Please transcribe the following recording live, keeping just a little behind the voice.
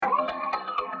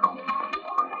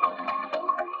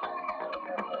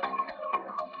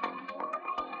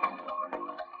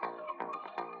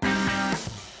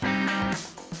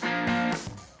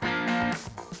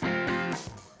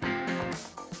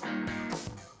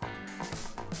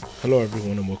Hello,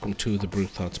 everyone, and welcome to the Brew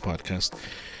Thoughts podcast.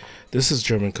 This is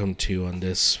German come to you on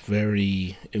this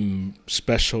very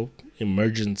special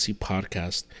emergency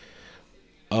podcast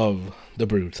of the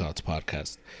Brew Thoughts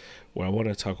podcast, where I want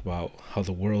to talk about how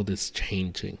the world is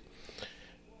changing.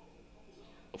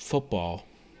 Football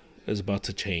is about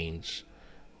to change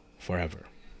forever.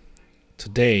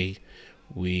 Today,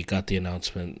 we got the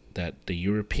announcement that the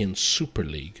European Super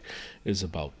League has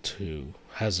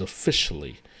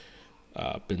officially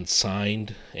been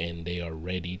signed and they are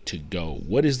ready to go.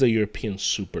 What is the European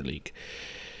Super League?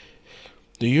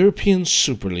 The European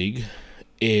Super League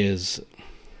is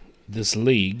this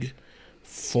league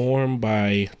formed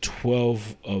by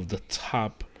 12 of the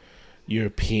top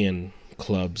European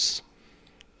clubs,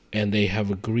 and they have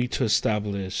agreed to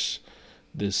establish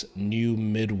this new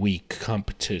midweek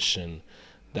competition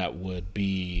that would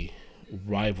be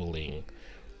rivaling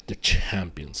the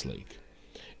Champions League.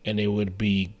 And it would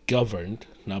be governed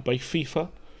not by FIFA,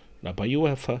 not by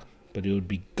UEFA, but it would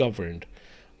be governed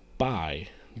by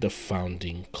the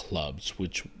founding clubs,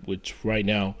 which right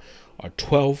now are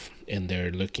 12, and they're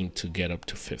looking to get up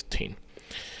to 15.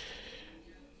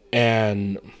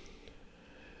 And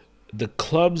the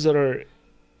clubs that are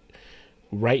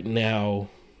right now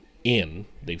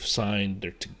they've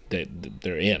signed,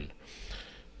 they're in.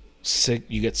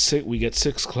 We get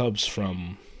six clubs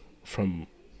from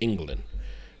England: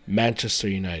 Manchester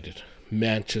United,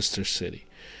 Manchester City,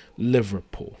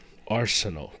 Liverpool,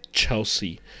 Arsenal,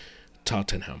 Chelsea,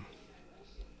 Tottenham.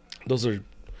 Those are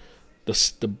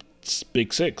the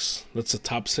big six. That's the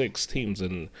top six teams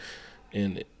in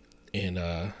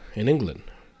England.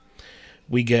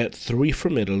 We get three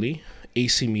from Italy: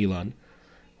 AC Milan.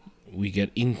 We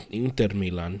get Inter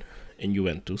Milan and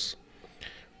Juventus.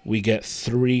 We get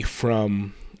three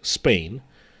from Spain,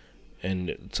 and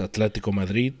it's Atletico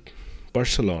Madrid,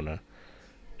 Barcelona,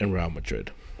 and Real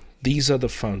Madrid. These are the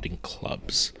founding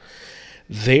clubs.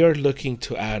 They are looking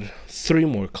to add three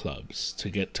more clubs to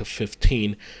get to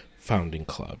 15 founding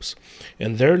clubs.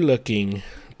 And they're looking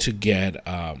to get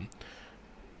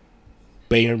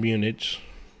Bayern Munich,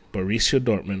 Borussia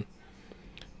Dortmund,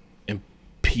 and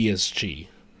PSG.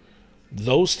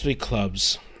 Those three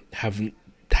clubs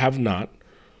have not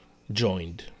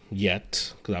joined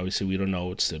yet, because obviously we don't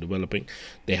know, it's still developing.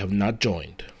 They have not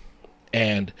joined.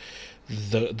 And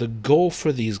the goal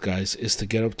for these guys is to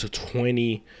get up to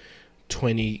 20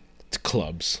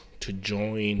 clubs to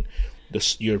join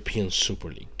the European Super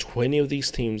League. 20 of these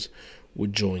teams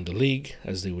would join the league.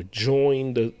 As they would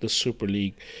join the Super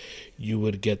League, you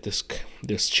would get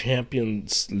this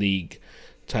Champions League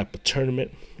type of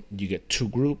tournament. You get two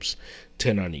groups,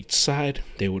 10 on each side.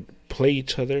 They would play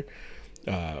each other,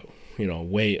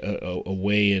 away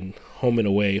and home and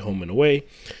away, home and away.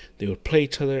 They would play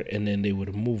each other, and then they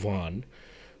would move on.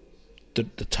 The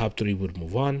top three would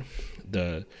move on.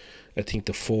 I think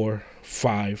the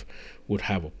 4-5 would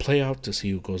have a playout to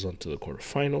see who goes on to the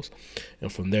quarterfinals,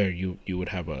 and from there you would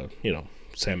have a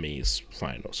semis,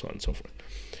 finals, so on and so forth.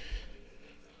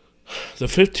 The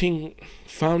 15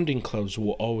 founding clubs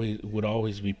would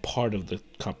always be part of the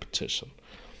competition.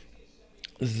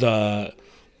 The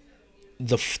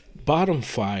bottom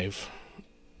five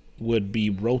would be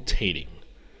rotating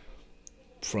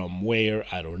from where,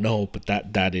 I don't know, but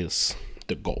that is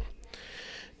the goal.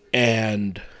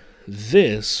 And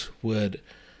this would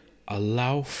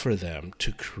allow for them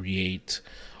to create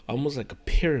almost like a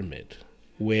pyramid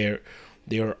where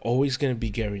they are always going to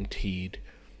be guaranteed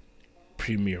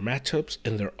premier matchups,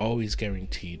 and they're always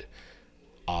guaranteed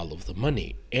all of the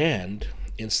money. And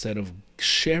instead of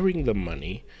sharing the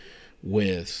money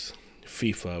with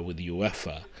FIFA, with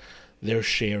UEFA, they're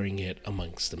sharing it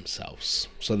amongst themselves.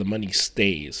 So the money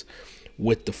stays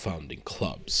with the founding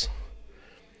clubs.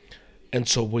 And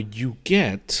so what you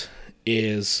get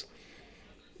is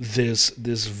this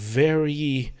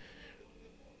very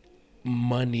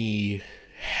money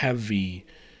heavy,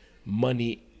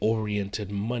 money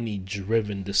oriented, money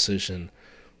driven decision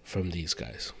from these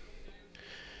guys.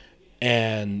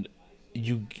 And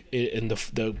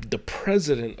the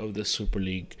president of the Super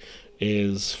League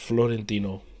is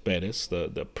Florentino Perez,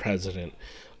 the president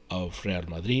of Real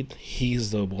Madrid. He's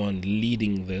the one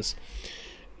leading this.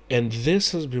 And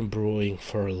this has been brewing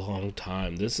for a long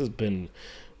time. This has been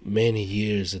many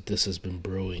years that this has been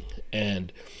brewing.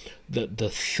 And the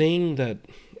thing that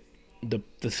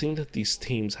these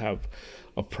teams have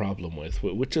a problem with,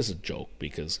 which is a joke,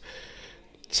 because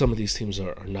some of these teams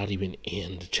are not even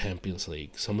in the Champions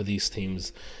League. Some of these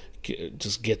teams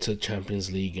just get to the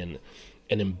Champions League and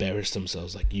embarrass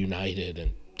themselves, like United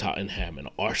and Tottenham and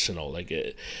Arsenal,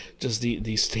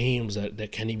 these teams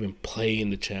that can't even play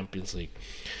in the Champions League.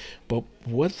 But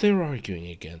what they're arguing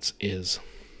against is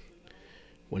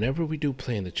whenever we do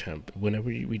play in the whenever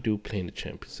we do play in the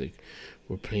Champions League,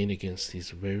 we're playing against these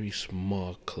very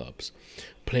small clubs.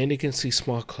 Playing against these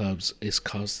small clubs is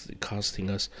costing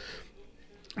us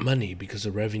money because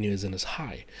the revenue isn't as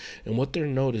high. And what they're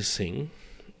noticing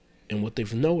and what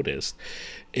they've noticed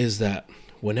is that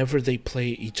whenever they play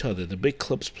each other, the big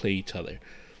clubs play each other,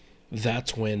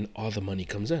 that's when all the money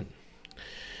comes in.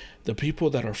 The people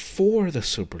that are for the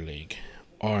Super League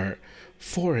are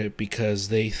for it because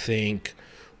they think,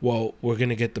 well, we're going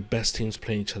to get the best teams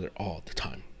playing each other all the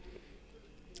time.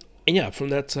 And yeah, from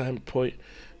that standpoint,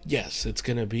 yes, it's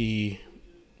going to be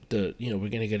we're going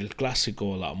to get El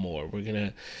Clásico a lot more. We're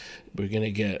going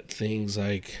to get things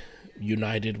like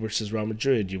United versus Real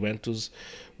Madrid, Juventus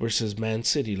versus Man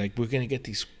City. Like, we're going to get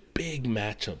these big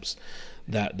matchups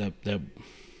that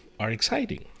are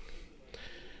exciting.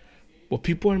 What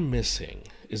people are missing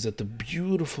is that the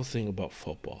beautiful thing about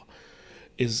football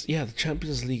is, yeah, the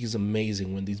Champions League is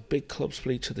amazing. When these big clubs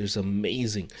play each other, it's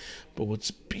amazing. But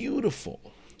what's beautiful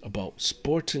about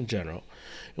sports in general,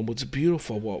 and what's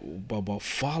beautiful about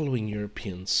following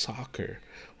European soccer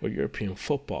or European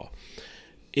football,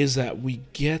 is that we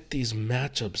get these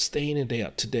matchups day in and day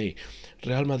out. Today,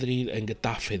 Real Madrid and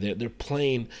Getafe, they're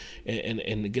playing, and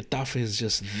Getafe is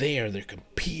just there. They're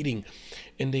competing,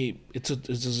 and it's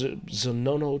a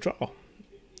no draw.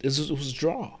 It was a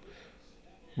draw.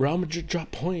 Real Madrid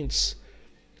dropped points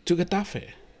to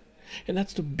Getafe. And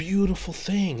that's the beautiful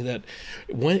thing, that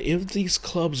if these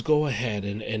clubs go ahead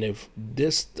and if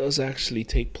this does actually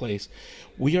take place,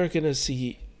 we are going to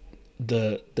see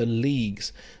the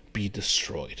leagues be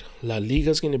destroyed. La Liga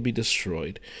is going to be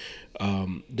destroyed.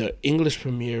 The English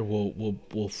Premier will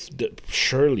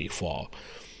surely fall.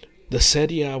 The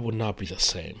Serie A will not be the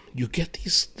same. You get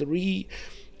these three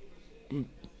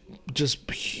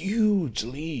just huge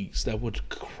leagues that would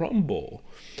crumble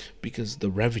because the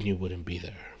revenue wouldn't be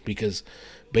there. Because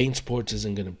Bain Sports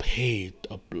isn't going to pay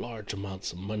large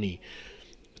amounts of money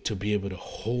to be able to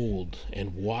hold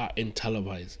and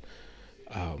televise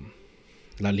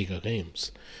La Liga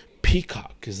games.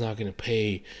 Peacock is not going to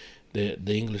pay the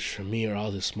English Premier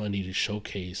all this money to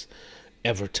showcase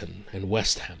Everton and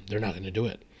West Ham. They're not going to do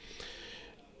it.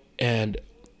 And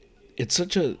it's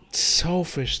such a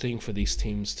selfish thing for these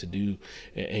teams to do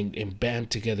and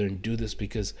band together and do this,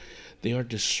 because they are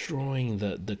destroying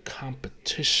the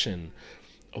competition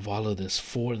of all of this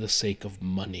for the sake of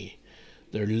money.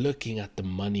 They're looking at the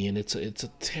money, and it's a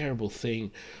terrible thing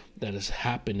that has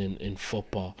happened in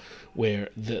football, where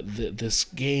this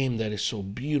game that is so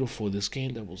beautiful, this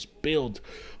game that was built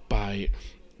by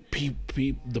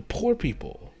the poor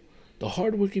people, the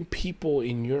hardworking people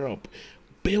in Europe,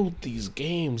 build these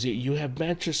games. You have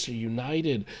Manchester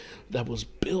United that was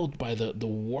built by the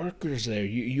workers there.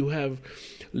 You have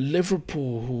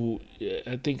Liverpool, who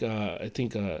I think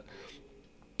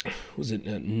was it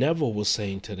Neville was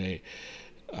saying today,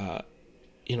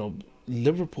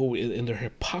 Liverpool in their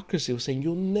hypocrisy was saying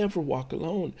you'll never walk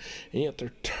alone, and yet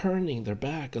they're turning their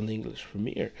back on the English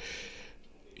Premier.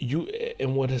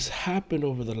 And what has happened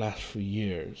over the last few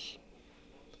years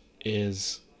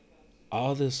is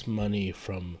all this money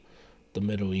from the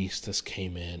Middle East has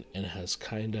came in and has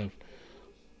kind of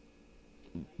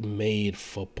made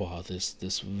football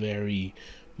this very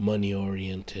money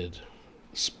oriented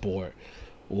sport,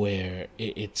 where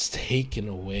it's taken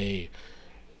away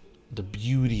the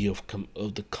beauty of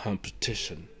the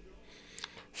competition.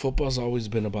 Football's always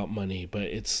been about money, but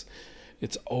it's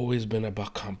always been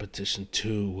about competition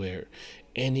too, where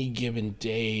any given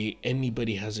day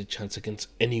anybody has a chance against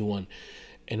anyone.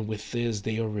 And with this,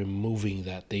 they are removing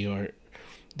that. They are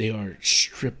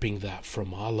stripping that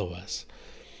from all of us.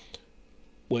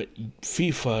 What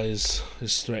FIFA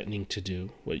is threatening to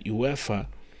do, what UEFA,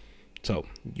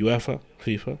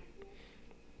 FIFA,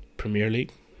 Premier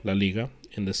League, La Liga,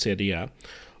 and the Serie A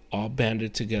all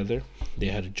banded together. They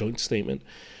had a joint statement,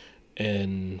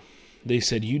 and they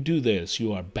said, you do this,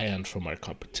 you are banned from our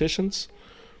competitions.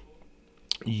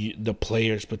 The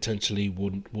players potentially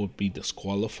would be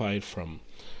disqualified from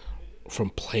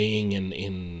playing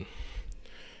in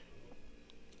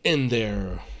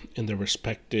their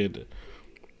respected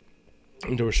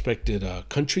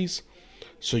countries.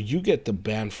 So you get the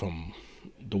ban from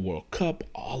the World Cup,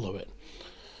 all of it.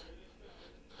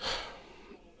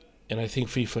 And I think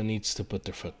FIFA needs to put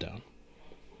their foot down.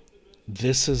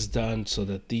 This is done so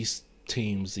that these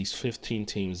teams, these 15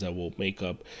 teams that will make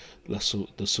up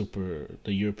the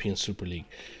European Super League,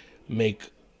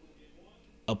 make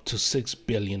up to $6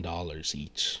 billion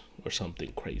each, or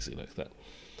something crazy like that.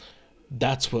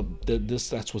 That's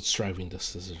what's driving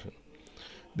this decision.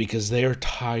 because they're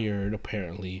tired,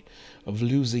 apparently, of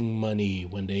losing money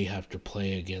when they have to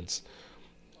play against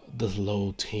the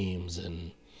low teams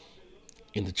in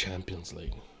the Champions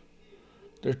League.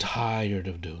 They're tired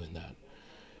of doing that.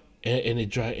 And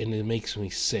it makes me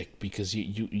sick because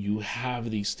you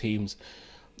have these teams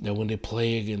that when they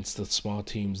play against the small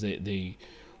teams, they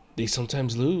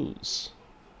sometimes lose.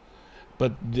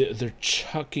 But they're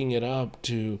chucking it up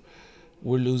to,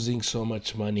 we're losing so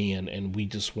much money, and we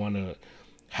just want to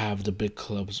have the big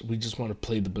clubs. We just want to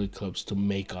play the big clubs to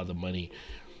make all the money.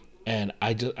 And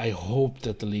I hope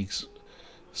that the leagues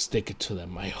stick it to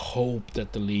them. I hope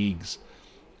that the leagues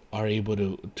are able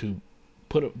to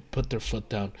put their foot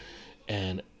down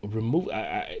and remove.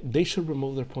 They should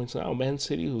remove their points now. Man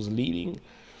City, who's leading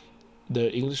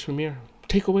the English Premier,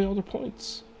 take away all their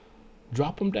points,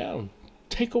 drop them down,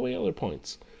 take away all their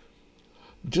points.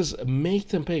 Just make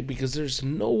them pay, because there's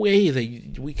no way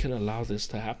that we can allow this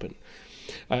to happen.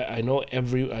 I know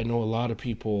a lot of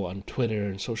people on Twitter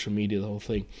and social media, the whole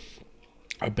thing,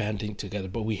 are banding together,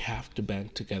 but we have to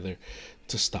band together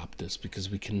to stop this, because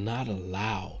we cannot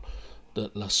allow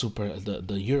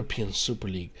the European Super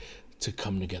League to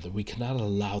come together. We cannot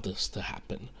allow this to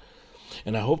happen.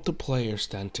 And I hope the players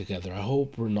stand together. I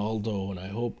hope Ronaldo, and I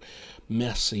hope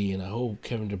Messi, and I hope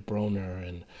Kevin De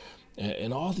Bruyne,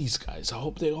 and all these guys, I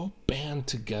hope they all band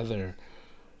together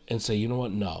and say, you know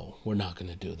what, no, we're not going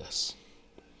to do this.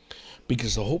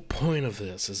 Because the whole point of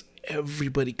this is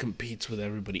everybody competes with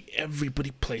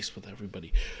everybody plays with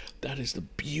everybody. That is the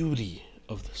beauty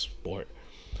of the sport.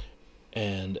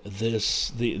 And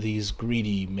these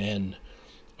greedy men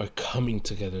are coming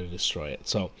together to destroy it.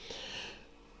 So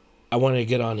I want to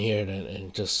get on here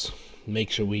and just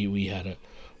make sure we had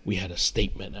a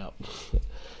statement out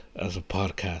as a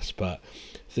podcast. But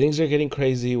things are getting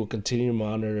crazy. We'll continue to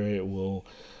monitor it.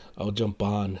 I'll jump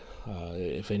on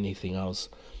if anything else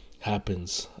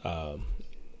happens.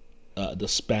 The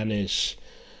Spanish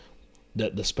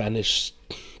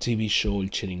TV show El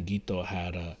Chiringuito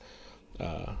had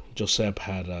Josep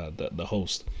had the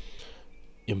host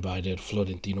invited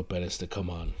Florentino Perez to come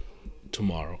on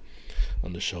tomorrow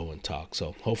on the show and talk.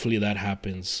 So hopefully that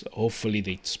happens. Hopefully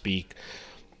they speak.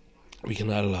 We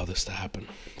cannot allow this to happen.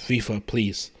 FIFA,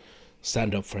 please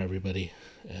stand up for everybody,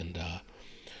 and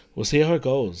we'll see how it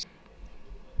goes,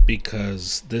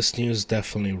 because this news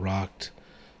definitely rocked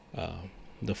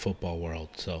the football world.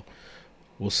 So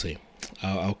we'll see.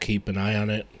 I'll keep an eye on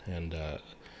it, and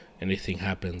anything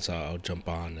happens, I'll jump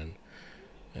on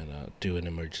and do an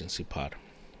emergency pod.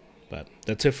 But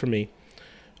that's it for me.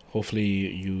 Hopefully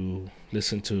you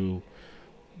listen to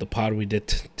the pod we did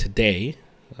today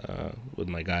with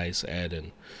my guys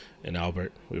Ed and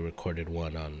Albert. We recorded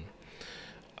one on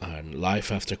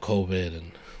life after COVID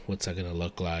and what's that going to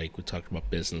look like. We talked about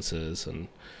businesses and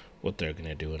what they're going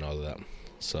to do and all of that.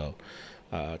 So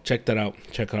check that out.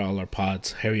 Check out all our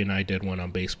pods. Harry and I did one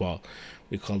on baseball.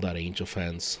 We called that Angel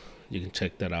Fans. You can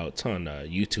check that out. It's on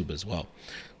YouTube as well,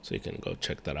 so you can go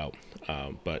check that out.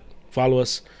 But follow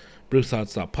us,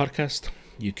 brewthoughts.podcast.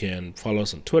 You can follow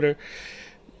us on Twitter,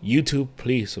 YouTube.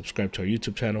 Please subscribe to our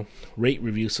YouTube channel. Rate,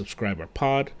 review, subscribe our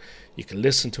pod. You can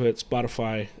listen to it,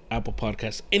 Spotify, Apple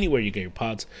Podcasts, anywhere you get your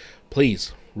pods.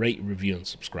 Please rate, review, and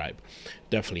subscribe.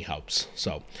 Definitely helps.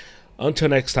 So until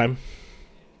next time,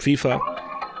 FIFA,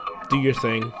 do your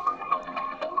thing.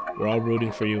 We're all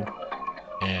rooting for you.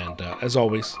 And as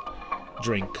always,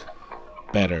 drink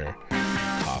better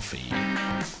coffee.